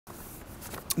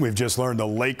We've just learned the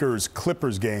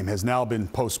Lakers-Clippers game has now been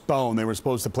postponed. They were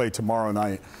supposed to play tomorrow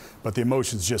night, but the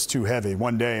emotion's just too heavy.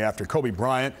 One day after Kobe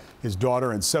Bryant, his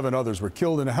daughter, and 7 others were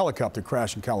killed in a helicopter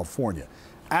crash in California.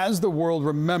 As the world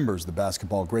remembers the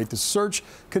basketball great, the search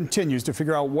continues to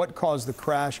figure out what caused the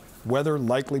crash. Weather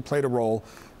likely played a role.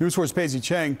 News 4's Pei-Sze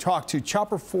Cheng talked to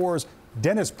Chopper 4's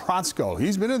Dennis Protsko.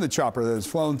 He's been in the chopper that has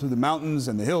flown through the mountains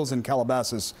and the hills in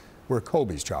Calabasas, where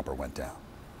Kobe's chopper went down.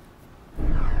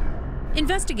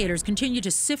 Investigators continue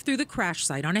to sift through the crash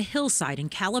site on a hillside in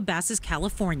Calabasas,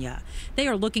 California. They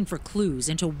are looking for clues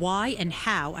into why and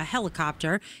how a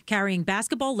helicopter carrying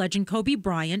basketball legend Kobe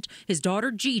Bryant, his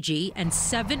daughter Gigi, and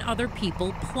 7 other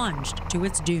people plunged to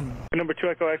its doom. Number 2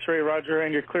 Echo X-ray, Roger,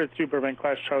 and you're cleared to Burbank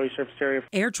Class Charlie surface area.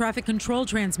 Air traffic control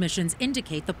transmissions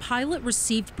indicate the pilot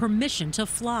received permission to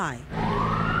fly,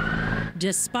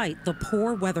 despite the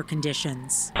poor weather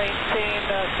conditions.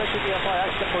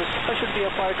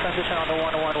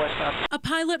 A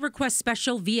pilot requests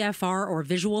special VFR or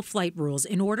visual flight rules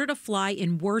in order to fly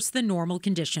in worse than normal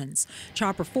conditions.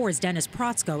 Chopper 4's Dennis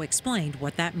Protsko explained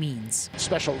what that means.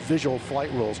 Special visual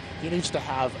flight rules. He needs to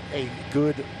have a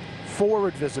good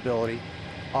forward visibility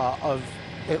of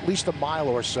at least a mile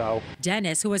or so.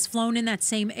 Dennis, who has flown in that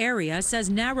same area, says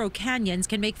narrow canyons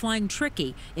can make flying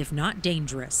tricky, if not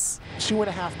dangerous.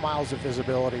 2.5 miles of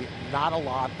visibility, not a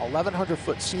lot.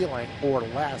 1,100-foot ceiling or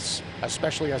less,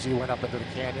 especially as you went up into the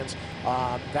canyons.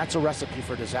 That's a recipe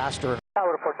for disaster.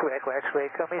 Tower 42 Echo X-ray,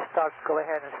 can we go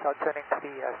ahead and start turning to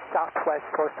the southwest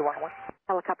course to 11?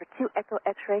 Helicopter 2 Echo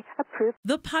X-ray approved.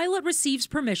 The pilot receives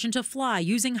permission to fly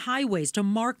using highways to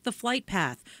mark the flight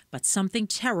path, but something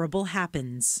terrible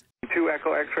happens. 2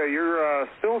 Echo X-ray, you're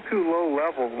still too low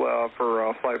level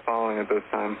for flight following at this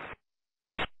time.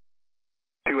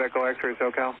 2 Echo X-ray,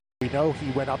 SoCal. We know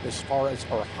he went up as far as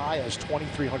or high as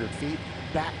 2,300 feet,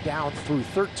 back down through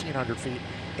 1,300 feet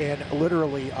in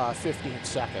literally 15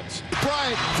 seconds.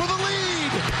 Bryant for the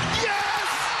lead!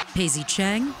 Yes! Pei-Sze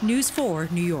Cheng, News 4,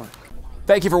 New York.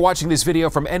 Thank you for watching this video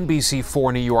from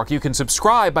NBC4 New York. You can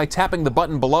subscribe by tapping the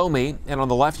button below me, and on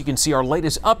the left you can see our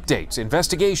latest updates,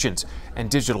 investigations, and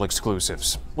digital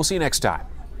exclusives. We'll see you next time.